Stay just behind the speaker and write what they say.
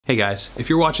Hey guys, if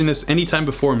you're watching this anytime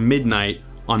before midnight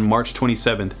on March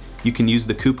 27th, you can use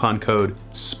the coupon code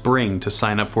SPRING to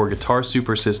sign up for Guitar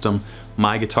Super System,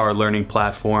 my guitar learning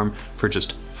platform, for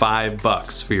just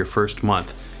 $5 for your first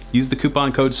month. Use the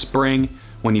coupon code SPRING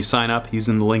when you sign up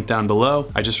using the link down below.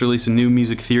 I just released a new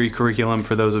music theory curriculum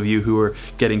for those of you who are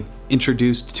getting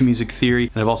introduced to music theory,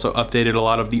 and I've also updated a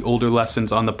lot of the older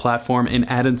lessons on the platform and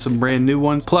added some brand new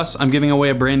ones. Plus, I'm giving away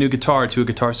a brand new guitar to a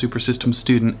Guitar Super System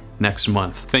student next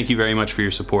month. Thank you very much for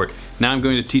your support. Now I'm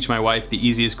going to teach my wife the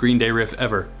easiest Green Day riff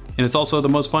ever, and it's also the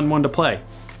most fun one to play.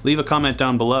 Leave a comment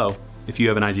down below if you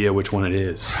have an idea which one it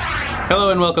is. Hello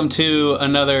and welcome to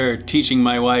another teaching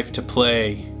my wife to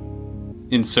play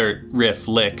insert riff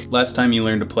lick. Last time you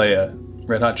learned to play a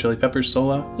Red Hot Chili Peppers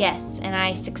solo? Yes, and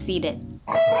I succeeded.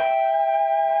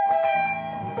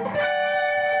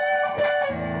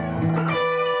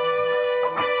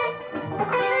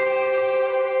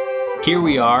 Here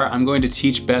we are. I'm going to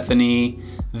teach Bethany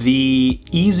the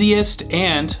easiest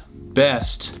and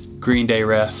best Green Day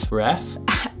riff.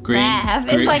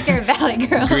 It's like your Valley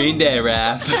Girl. Green Day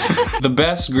riff. The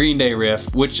best Green Day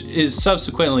riff, which is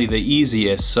subsequently the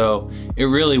easiest, so it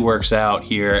really works out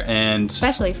here. And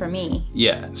especially for me.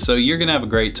 Yeah, so you're gonna have a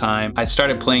great time. I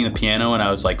started playing the piano when I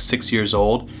was like 6 years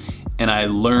old, and I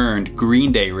learned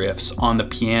Green Day riffs on the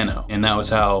piano. And that was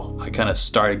how I kind of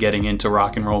started getting into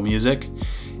rock and roll music.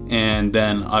 And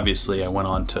then obviously I went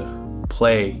on to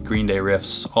play Green Day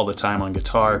riffs all the time on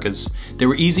guitar because they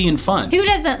were easy and fun. Who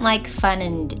doesn't like fun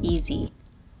and easy?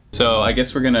 So I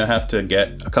guess we're gonna have to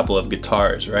get a couple of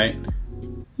guitars, right?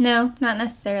 No, not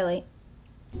necessarily.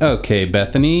 Okay,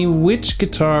 Bethany, which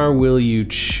guitar will you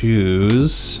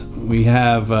choose? We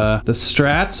have the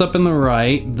Strats up in the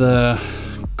right, the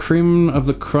cream of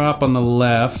the crop on the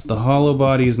left, the hollow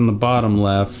bodies in the bottom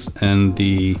left, and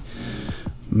the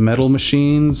Metal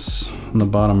Machines on the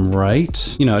bottom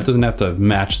right. You know, it doesn't have to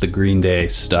match the Green Day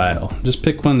style. Just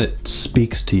pick one that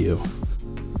speaks to you.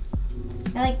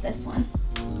 I like this one.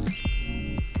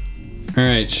 All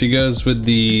right, she goes with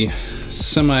the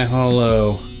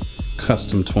semi-hollow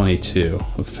Custom 22.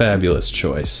 A fabulous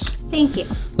choice. Thank you.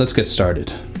 Let's get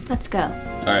started. Let's go.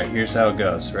 All right, here's how it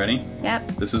goes. Ready?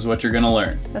 Yep. This is what you're gonna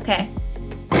learn. Okay.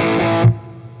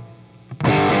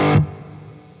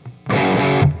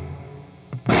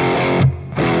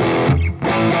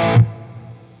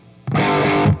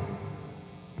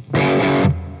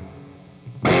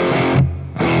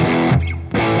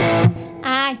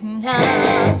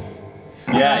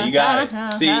 Yeah, you got it.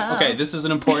 See, okay, this is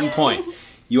an important point.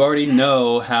 You already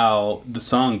know how the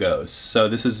song goes, so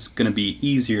this is gonna be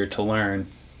easier to learn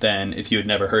than if you had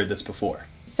never heard this before.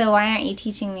 So why aren't you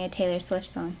teaching me a Taylor Swift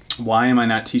song? Why am I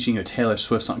not teaching you a Taylor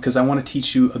Swift song? Because I want to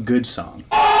teach you a good song.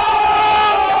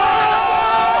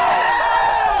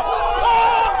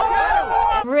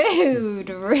 Rude,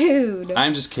 rude.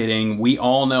 I'm just kidding. We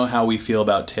all know how we feel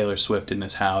about Taylor Swift in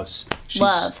this house.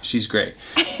 Love. She's great.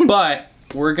 But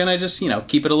we're gonna just, you know,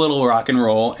 keep it a little rock and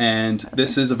roll, and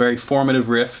this is a very formative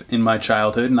riff in my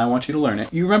childhood, and I want you to learn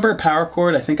it. You remember a power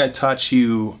chord? I think I taught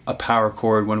you a power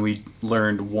chord when we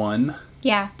learned One.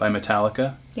 Yeah. By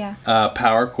Metallica. Yeah.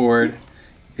 Power chord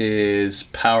is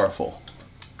powerful.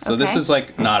 So okay. This is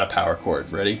like not a power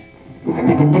chord. Ready?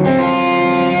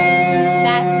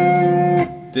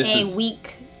 That's a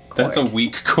weak chord. That's a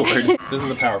weak chord. This is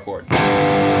a power chord.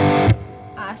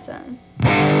 Awesome.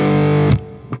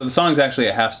 The song's actually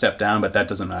a half step down, but that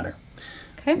doesn't matter.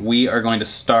 Okay. We are going to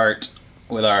start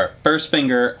with our first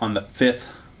finger on the 5th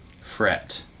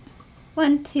fret.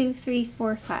 1, 2, 3,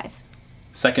 4, 5.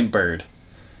 Second bird.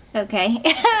 Okay.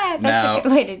 That's now, a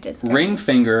good way to describe ring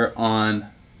finger on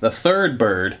the 3rd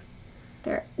bird.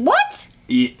 What?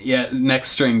 Yeah, next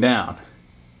string down.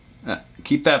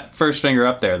 Keep that first finger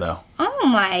up there, though. Oh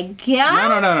my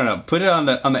god! No. Put it on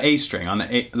the A string, on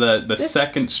the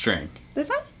second string. This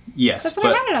one? Yes. That's what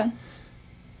I had it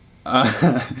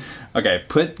on. Okay,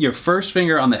 put your first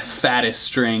finger on the fattest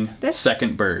string. This?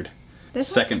 Second bird. This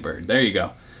second bird. There you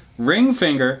go. Ring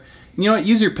finger. You know what?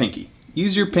 Use your pinky.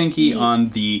 Use your pinky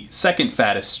on the second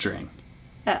fattest string.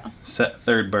 Oh.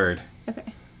 3rd bird.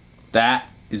 Okay. That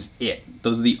is it.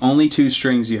 Those are the only 2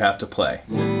 strings you have to play.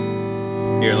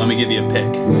 Here, let me give you a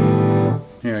pick.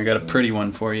 Here, I got a pretty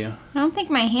one for you. I don't think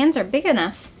my hands are big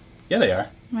enough. Yeah, they are.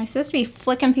 Am I supposed to be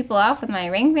flicking people off with my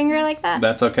ring finger like that?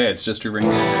 That's okay. It's just your ring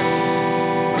finger.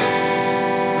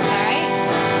 Alright.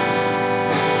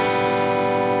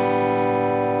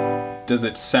 Does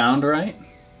it sound right?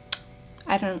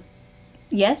 I don't...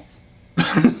 Yes?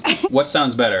 What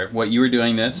sounds better? What you were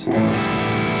doing this?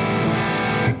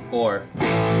 Or?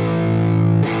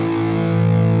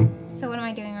 So what am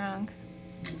I doing wrong?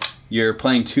 you're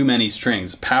playing too many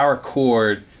strings. Power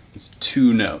chord is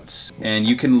 2 notes. And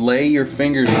you can lay your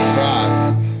fingers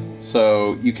across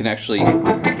so you can actually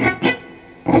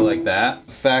go like that.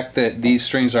 The fact that these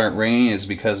strings aren't ringing is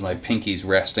because my pinky's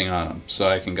resting on them, so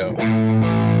I can go.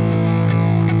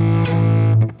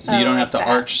 So you don't have to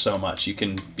arch so much. You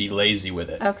can be lazy with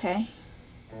it. Okay.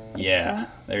 Yeah,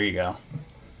 there you go.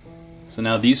 So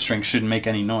now these strings shouldn't make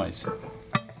any noise.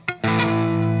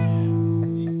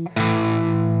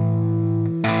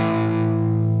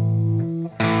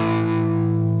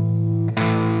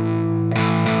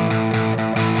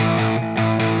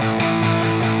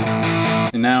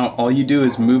 And now all you do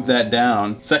is move that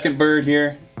down. Second bird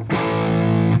here.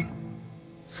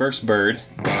 First bird.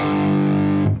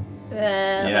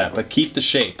 Yeah, but keep the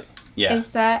shape. Yeah. Is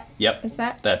that? Yep. Is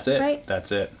that? That's it. Right?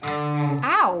 That's it.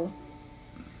 Ow.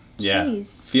 Yeah. Jeez.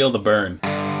 Feel the burn.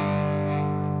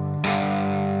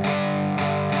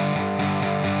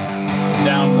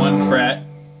 Down 1 fret.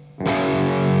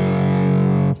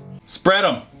 Spread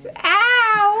them.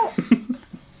 Ow.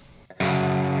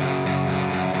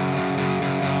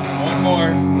 One more.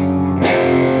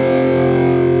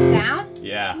 Down?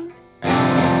 Yeah.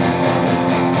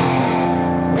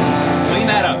 Clean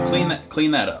that up.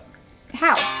 Clean that up.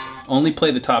 How? Only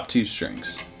play the top 2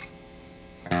 strings.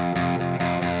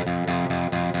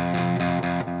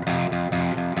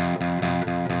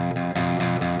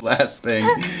 Last thing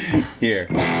here.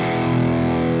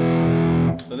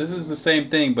 So this is the same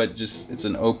thing, but just it's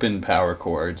an open power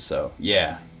chord, so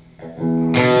yeah.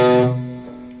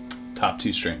 Top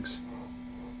 2 strings.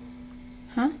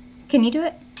 Huh? Can you do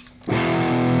it?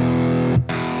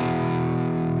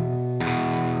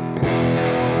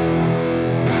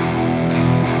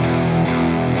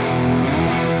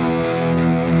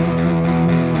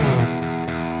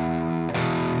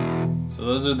 So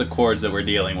those are the chords that we're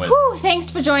dealing with. Whew, thanks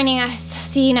for joining us.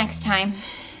 See you next time.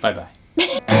 Bye-bye.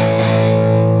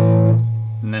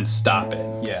 And then stop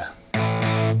it, yeah.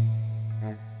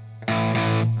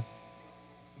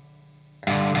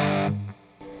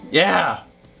 Yeah!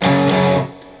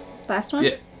 Last one?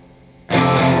 Yeah.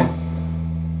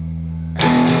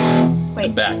 Wait.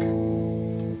 And back.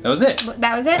 That was it.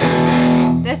 That was it?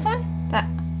 This one? That.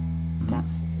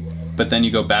 But then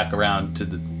you go back around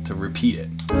to repeat it.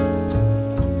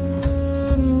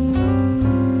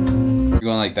 You're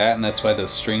going like that, and that's why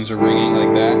those strings are ringing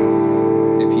like that.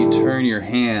 If you turn your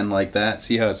hand like that,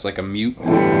 see how it's like a mute?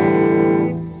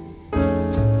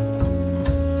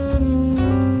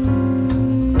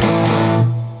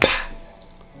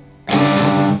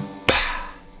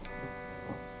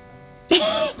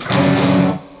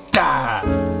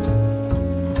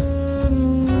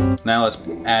 Now let's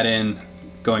add in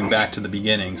going back to the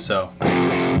beginning, so.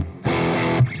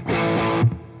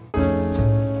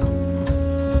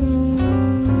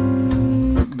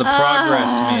 The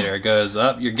progress meter goes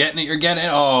up. You're getting it, you're getting it.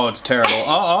 Oh, it's terrible.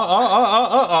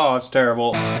 Oh, it's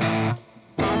terrible.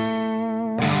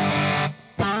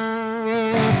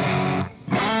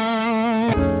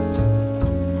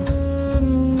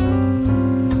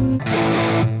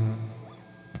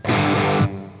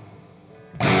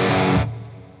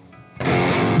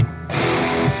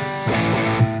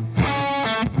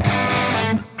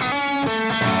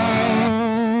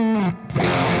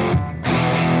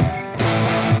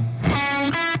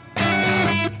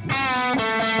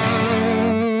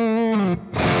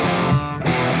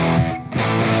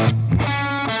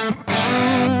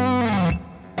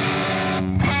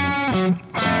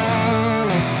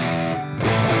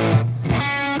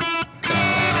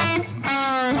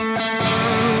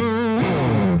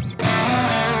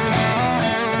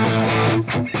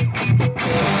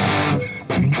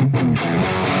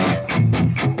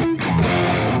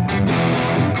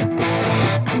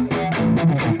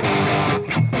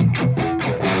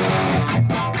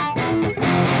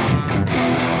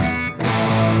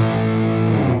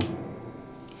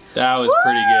 That was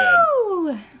pretty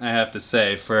good, I have to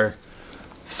say. For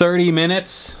 30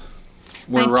 minutes,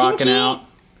 we're rocking out.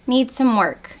 Needs some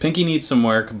work. Pinky needs some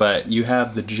work, but you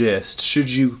have the gist. Should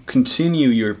you continue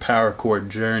your power chord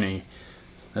journey,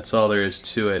 that's all there is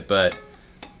to it. But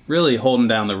really holding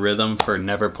down the rhythm for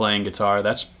never playing guitar,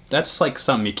 that's like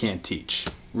something you can't teach.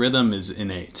 Rhythm is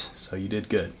innate, so you did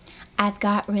good. I've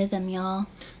got rhythm, y'all.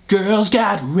 Girls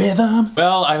got rhythm.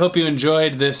 Well, I hope you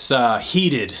enjoyed this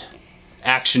heated,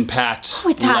 action-packed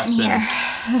lesson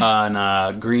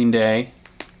on Green Day.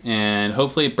 And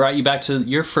hopefully it brought you back to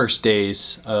your first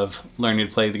days of learning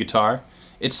to play the guitar.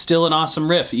 It's still an awesome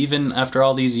riff. Even after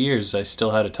all these years, I still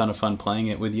had a ton of fun playing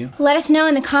it with you. Let us know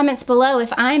in the comments below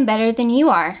if I'm better than you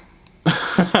are.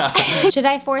 Should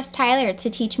I force Tyler to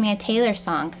teach me a Taylor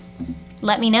song?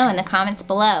 let me know in the comments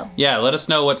below. Yeah, let us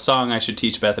know what song I should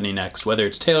teach Bethany next, whether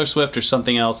it's Taylor Swift or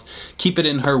something else. Keep it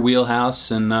in her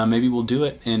wheelhouse and maybe we'll do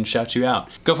it and shout you out.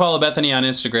 Go follow Bethany on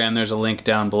Instagram, there's a link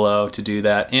down below to do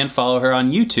that, and follow her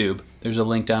on YouTube. There's a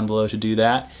link down below to do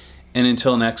that. And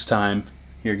until next time,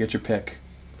 here, get your pick.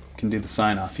 You can do the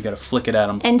sign off. You gotta flick it at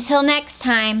them. Until next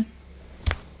time.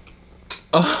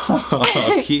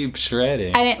 Oh, keep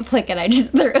shredding. I didn't flick it, I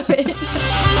just threw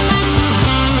it.